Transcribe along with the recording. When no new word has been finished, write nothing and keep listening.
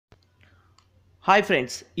Hi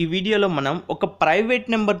friends, ఈ వీడియోలో మనం ఒక ప్రైవేట్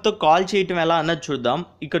నెంబర్తో కాల్ చేయటం ఎలా అన్నది చూద్దాం.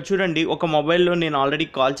 ఇక్కడ చూడండి, ఒక మొబైల్లో నేను ఆల్రెడీ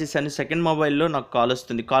కాల్ చేశాను. సెకండ్ మొబైల్లో నాకు కాల్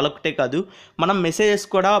వస్తుంది. కాల్ ఒకటే కాదు, మనం మెసేజెస్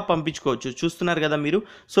కూడా పంపించుకోవచ్చు. చూస్తున్నారు కదా మీరు.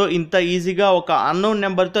 సో ఇంత ఈజీగా ఒక అన్నోన్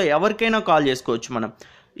నెంబర్తో ఎవరికైనా కాల్ చేసుకోవచ్చు మనం.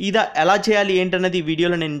 ఇది ఎలా చేయాలి ఏంటన్నది ఈ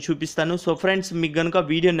వీడియోలో నేను చూపిస్తాను. సో ఫ్రెండ్స్, మీకు కనుక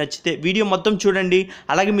వీడియో నచ్చితే వీడియో మొత్తం చూడండి.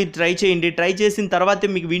 అలాగే మీరు ట్రై చేయండి. ట్రై చేసిన తర్వాతే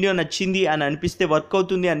మీకు వీడియో నచ్చింది అని అనిపిస్తే, వర్క్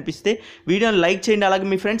అవుతుంది అనిపిస్తే వీడియోని లైక్ చేయండి. అలాగే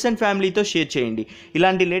మీ ఫ్రెండ్స్ అండ్ ఫ్యామిలీతో షేర్ చేయండి.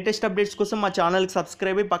 ఇలాంటి లేటెస్ట్ అప్డేట్స్ కోసం మా ఛానల్కి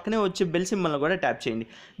సబ్స్క్రైబ్ అయ్యి పక్కనే వచ్చే బెల్ సింబల్ని కూడా ట్యాప్ చేయండి.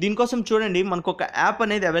 దీనికోసం చూడండి, మనకు ఒక యాప్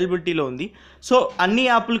అనేది అవైలబిలిటీలో ఉంది. సో అన్ని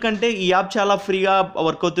యాప్ల కంటే ఈ యాప్ చాలా ఫ్రీగా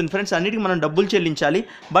వర్క్ అవుతుంది ఫ్రెండ్స్. అన్నిటికీ మనం డబ్బులు చెల్లించాలి.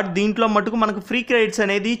 బట్ దీంట్లో మటుకు మనకు ఫ్రీ క్రెడిట్స్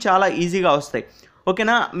అనేది చాలా ఈజీగా వస్తాయి.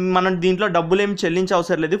 ఓకేనా, మనం దీంట్లో డబ్బులు ఏమి చెల్లించే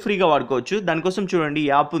అవసరం లేదు, ఫ్రీగా వాడుకోవచ్చు. దానికోసం చూడండి, ఈ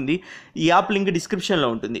యాప్ ఉంది. ఈ యాప్ లింక్ డిస్క్రిప్షన్లో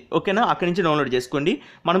ఉంటుంది. ఓకేనా, అక్కడి నుంచి డౌన్లోడ్ చేసుకోండి.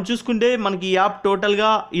 మనం చూసుకుంటే మనకి ఈ యాప్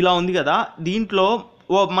టోటల్గా ఇలా ఉంది కదా. దీంట్లో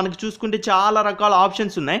మనకి చూసుకుంటే చాలా రకాల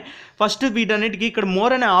ఆప్షన్స్ ఉన్నాయి. ఫస్ట్ వీటన్నిటికీ ఇక్కడ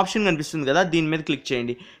మోర్ అనే ఆప్షన్ కనిపిస్తుంది కదా, దీని మీద క్లిక్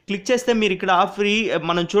చేయండి. క్లిక్ చేస్తే మీరు ఇక్కడ ఫ్రీ,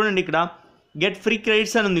 మనం చూడండి ఇక్కడ గెట్ ఫ్రీ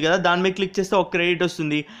క్రెడిట్స్ అని ఉంది కదా, దాని మీద క్లిక్ చేస్తే ఒక క్రెడిట్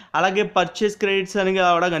వస్తుంది. అలాగే పర్చేస్ క్రెడిట్స్ అని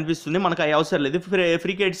కూడా కనిపిస్తుంది. మనకు అవి అవసరం లేదు,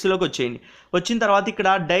 ఫ్రీ క్రెడిట్స్లోకి వచ్చేయండి. వచ్చిన తర్వాత ఇక్కడ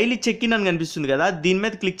డైలీ చెక్ ఇన్ అని కనిపిస్తుంది కదా, దీని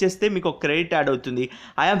మీద క్లిక్ చేస్తే మీకు ఒక క్రెడిట్ యాడ్ అవుతుంది.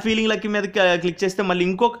 ఐఎమ్ ఫీలింగ్ లక్కీ మీద క్లిక్ చేస్తే మళ్ళీ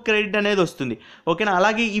ఇంకొక క్రెడిట్ అనేది వస్తుంది. ఓకేనా,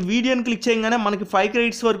 అలాగే ఈ వీడియోని క్లిక్ చేయగానే మనకి 5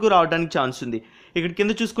 క్రెడిట్స్ వరకు రావడానికి ఛాన్స్ ఉంది. ఇక్కడ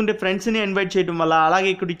కింద చూసుకుంటే ఫ్రెండ్స్ని ఇన్వైట్ చేయడం వల్ల, అలాగే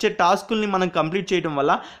ఇక్కడ ఇచ్చే టాస్కుల్ని మనం కంప్లీట్ చేయడం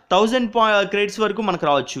వల్ల 1000 క్రెడిట్స్ వరకు మనకు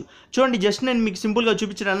రావచ్చు. చూడండి, జస్ట్ నేను మీకు సింపుల్గా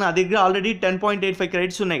చూపించడానికి, నా దగ్గర ఆల్రెడీ 10.85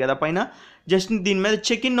 క్రెడిట్స్ ఉన్నాయి కదా పైన. జస్ట్ దీని మీద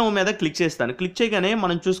చెక్ ఇన్ నౌ మీద క్లిక్ చేస్తాను. క్లిక్ చేయగానే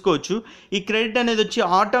మనం చూసుకోవచ్చు, ఈ క్రెడిట్ అనేది వచ్చి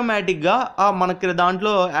ఆటోమేటిక్గా మనకి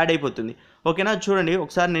దాంట్లో యాడ్ అయిపోతుంది. ఓకేనా, చూడండి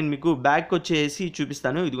ఒకసారి నేను మీకు బ్యాక్ వచ్చేసి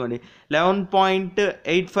చూపిస్తాను. ఇదిగోండి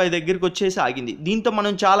 11.85 దగ్గరికి వచ్చేసి ఆగింది. దీంతో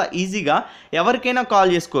మనం చాలా ఈజీగా ఎవరికైనా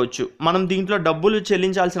కాల్ చేసుకోవచ్చు. మనం దీంట్లో డబ్బులు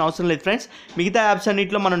చెల్లించాల్సిన అవసరం లేదు ఫ్రెండ్స్. మిగతా యాప్స్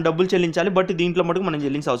అన్నింటిలో మనం డబ్బులు చెల్లించాలి, బట్ దీంట్లో మటుకు మనం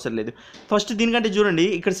చెల్లించాల్సిన అవసరం లేదు. ఫస్ట్ దీనికంటే చూడండి,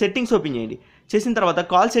 ఇక్కడ సెట్టింగ్స్ ఓపెన్ చేయండి. చేసిన తర్వాత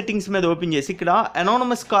కాల్ సెట్టింగ్స్ మీద ఓపెన్ చేసి ఇక్కడ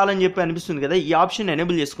అనోనమస్ కాల్ అని చెప్పి అనిపిస్తుంది కదా, ఈ ఆప్షన్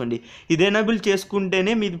ఎనేబుల్ చేసుకోండి. ఇది ఎనేబుల్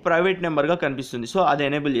చేసుకుంటేనే మీది ప్రైవేట్ నెంబర్గా కనిపిస్తుంది. సో అది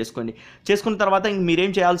ఎనేబుల్ చేసుకోండి. చేసుకున్న తర్వాత ఇంక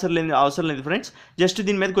మీరేం చేయాల్సిన అవసరం లేదు ఫ్రెండ్స్. జస్ట్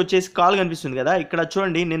దీని మీదకి వచ్చేసి కాల్ కనిపిస్తుంది కదా, ఇక్కడ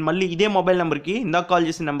చూడండి, నేను మళ్ళీ ఇదే మొబైల్ నెంబర్కి, ఇందాక కాల్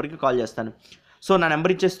చేసిన నెంబర్కి కాల్ చేస్తాను. సో నా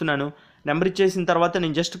నెంబర్ ఇచ్చేస్తున్నాను. నెంబర్ ఇచ్చేసిన తర్వాత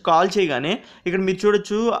నేను జస్ట్ కాల్ చేయగానే ఇక్కడ మీరు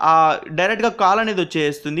చూడొచ్చు, డైరెక్ట్గా కాల్ అనేది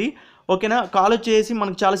వచ్చేస్తుంది. ఓకేనా, కాల్ వచ్చేసి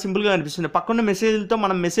మనకు చాలా సింపుల్గా అనిపిస్తుంది. పక్కన మెసేజ్లతో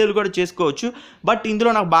మనం మెసేజ్లు కూడా చేసుకోవచ్చు. బట్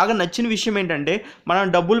ఇందులో నాకు బాగా నచ్చిన విషయం ఏంటంటే,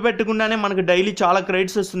 మనం డబ్బులు పెట్టకుండానే మనకు డైలీ చాలా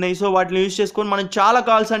క్రెడిట్స్ వస్తున్నాయి. సో వాటిని యూజ్ చేసుకొని మనం చాలా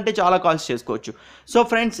కాల్స్ అంటే చాలా కాల్స్ చేసుకోవచ్చు. సో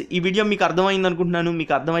ఫ్రెండ్స్, ఈ వీడియో మీకు అర్థమైంది అనుకుంటున్నాను.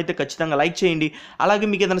 మీకు అర్థమైతే ఖచ్చితంగా లైక్ చేయండి. అలాగే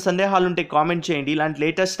మీకు ఏదైనా సందేహాలు ఉంటే కామెంట్ చేయండి. ఇలాంటి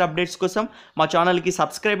లేటెస్ట్ అప్డేట్స్ కోసం మా ఛానల్కి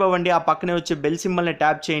సబ్స్క్రైబ్ అవ్వండి. ఆ పక్కనే వచ్చే బెల్ సింబల్ని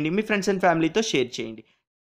ట్యాప్ చేయండి. మీ ఫ్రెండ్స్ అండ్ ఫ్యామిలీతో షేర్ చేయండి.